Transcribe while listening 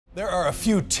There are a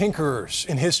few tinkerers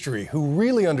in history who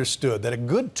really understood that a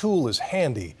good tool is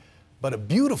handy, but a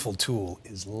beautiful tool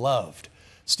is loved.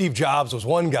 Steve Jobs was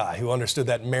one guy who understood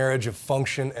that marriage of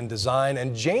function and design,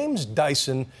 and James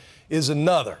Dyson is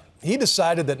another. He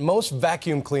decided that most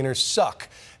vacuum cleaners suck,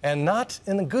 and not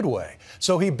in a good way.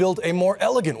 So he built a more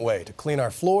elegant way to clean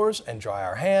our floors and dry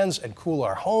our hands and cool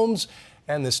our homes,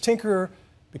 and this tinkerer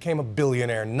became a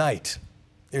billionaire knight.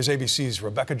 Here's ABC's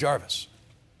Rebecca Jarvis.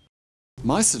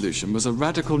 My solution was a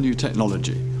radical new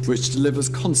technology which delivers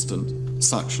constant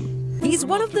suction. He's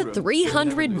one of the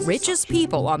 300 richest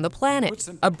people on the planet,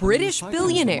 a British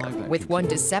billionaire with one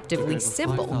deceptively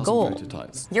simple goal.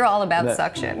 You're all about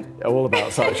suction. All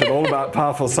about suction, all about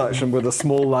powerful suction with a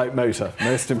small light motor.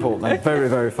 Most important, a very,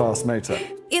 very fast motor.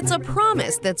 It's a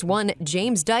promise that's won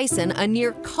James Dyson a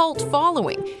near cult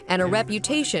following and a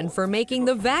reputation for making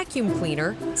the vacuum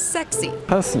cleaner sexy.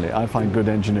 Personally, I find good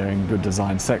engineering, good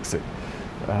design sexy.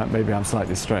 Maybe I'm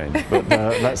slightly strange, but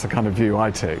that's the kind of view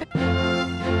I take.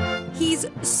 He's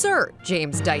Sir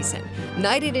James Dyson,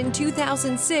 knighted in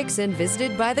 2006 and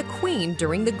visited by the Queen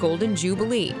during the Golden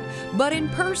Jubilee. But in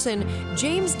person,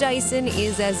 James Dyson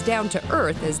is as down to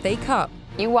earth as they come.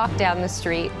 You walk down the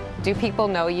street, do people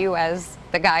know you as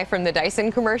the guy from the Dyson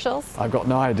commercials? I've got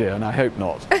no idea, and I hope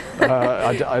not.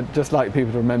 I just like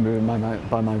people to remember me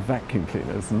by my vacuum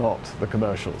cleaners, not the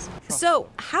commercials. So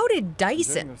how did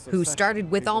Dyson, who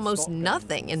started with almost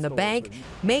nothing in the bank,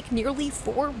 make nearly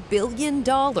 $4 billion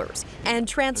and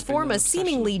transform a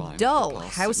seemingly dull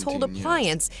household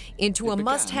appliance into a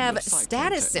must-have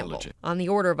status symbol on the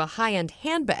order of a high-end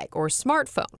handbag or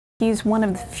smartphone? He's one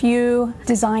of the few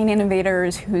design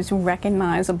innovators who's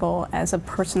recognizable as a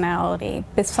personality,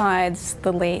 besides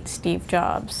the late Steve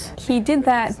Jobs. He did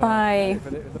that by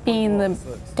being the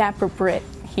dapper Brit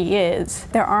he is.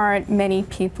 There aren't many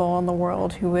people in the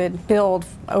world who would build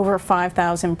over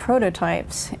 5,000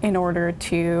 prototypes in order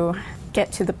to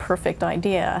get to the perfect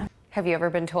idea. Have you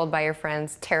ever been told by your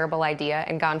friends, terrible idea,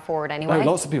 and gone forward anyway? Oh,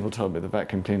 lots of people told me the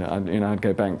vacuum cleaner, I'd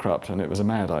go bankrupt and it was a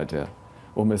mad idea.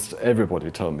 Almost everybody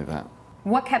told me that.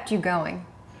 What kept you going?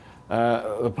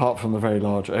 Apart from a very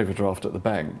large overdraft at the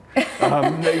bank.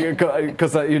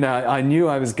 Because I knew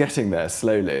I was getting there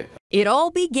slowly. It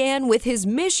all began with his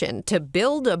mission to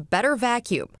build a better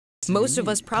vacuum. Most of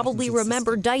us probably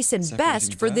remember Dyson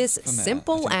best for this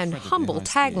simple and humble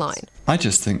tagline. I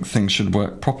just think things should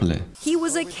work properly. He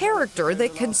was a character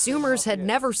that consumers had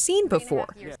never seen before.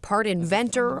 Part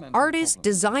inventor, artist,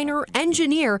 designer,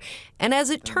 engineer, and as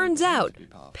it turns out,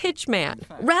 pitchman.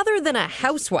 Rather than a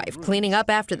housewife cleaning up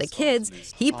after the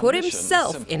kids, he put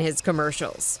himself in his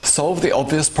commercials. Solve the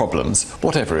obvious problems,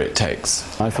 whatever it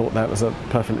takes. I thought that was a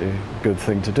perfectly good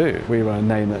thing to do. We were a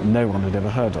name that no one had ever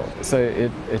heard of. So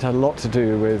it had a lot to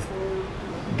do with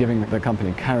giving the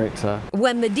company character.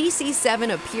 When the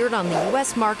DC-7 appeared on the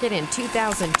U.S. market in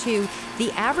 2002, the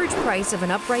average price of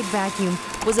an upright vacuum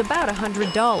was about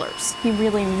 $100. He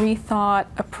really rethought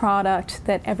a product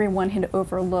that everyone had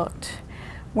overlooked.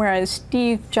 Whereas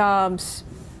Steve Jobs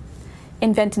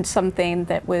invented something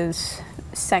that was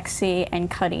sexy and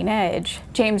cutting edge,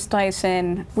 James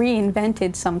Dyson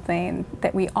reinvented something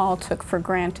that we all took for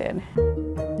granted.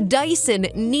 Dyson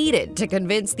needed to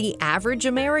convince the average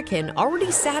American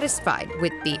already satisfied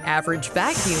with the average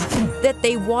vacuum that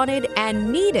they wanted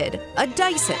and needed a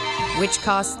Dyson, which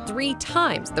costs 3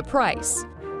 times the price.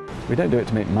 We don't do it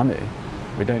to make money.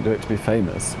 We don't do it to be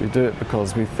famous. We do it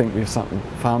because we think we've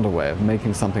found a way of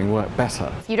making something work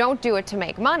better. If you don't do it to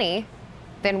make money,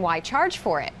 then why charge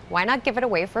for it? Why not give it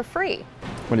away for free?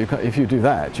 Well, if you do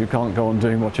that, you can't go on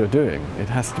doing what you're doing. It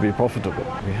has to be profitable.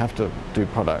 We have to do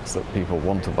products that people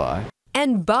want to buy.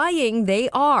 And buying they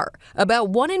are. About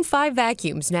 1 in 5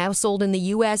 vacuums now sold in the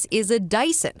U.S. is a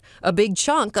Dyson, a big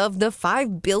chunk of the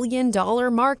 $5 billion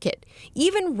market,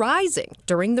 even rising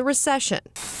during the recession.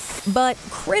 But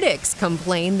critics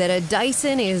complain that a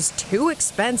Dyson is too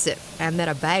expensive and that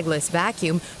a bagless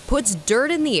vacuum puts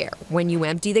dirt in the air when you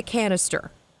empty the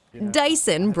canister.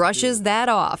 Dyson brushes that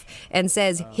off and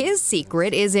says his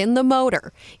secret is in the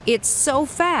motor. It's so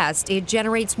fast, it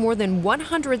generates more than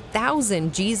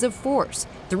 100,000 Gs of force,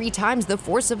 3 times the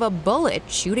force of a bullet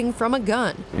shooting from a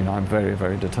gun. I'm very,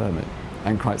 very determined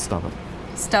and quite stubborn.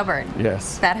 Stubborn?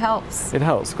 Yes. That helps. It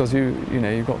helps because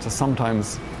you've got to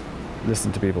sometimes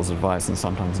listen to people's advice and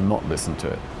sometimes not listen to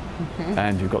it.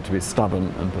 And you've got to be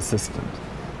stubborn and persistent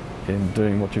in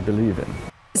doing what you believe in.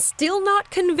 Still not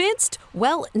convinced?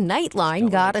 Well,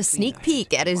 Nightline got a sneak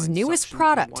peek at his newest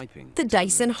product, the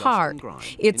Dyson Hard.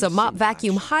 It's a mop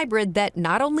vacuum hybrid that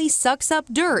not only sucks up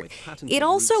dirt, it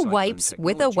also wipes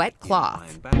with a wet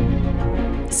cloth.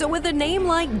 So with a name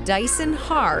like Dyson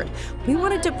Hard, we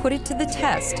wanted to put it to the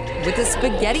test with a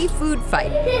spaghetti food fight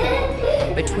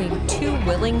between two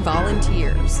willing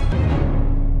volunteers.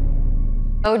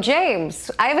 Oh, James,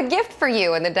 I have a gift for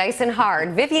you in the Dyson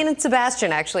Hard. Vivian and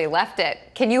Sebastian actually left it.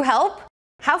 Can you help?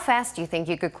 How fast do you think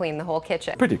you could clean the whole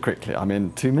kitchen? Pretty quickly. I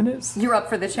mean, 2 minutes? You're up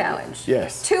for the challenge?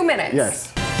 Yes. 2 minutes?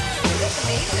 Yes. That's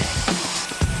amazing.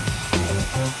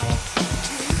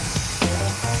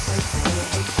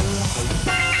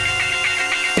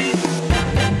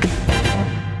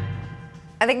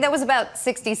 I think that was about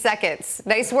 60 seconds.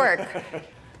 Nice work.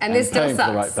 And this still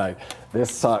sucks. The right bag. This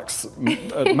sucks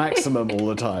at maximum all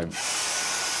the time.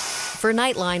 For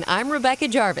Nightline, I'm Rebecca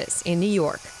Jarvis in New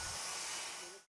York.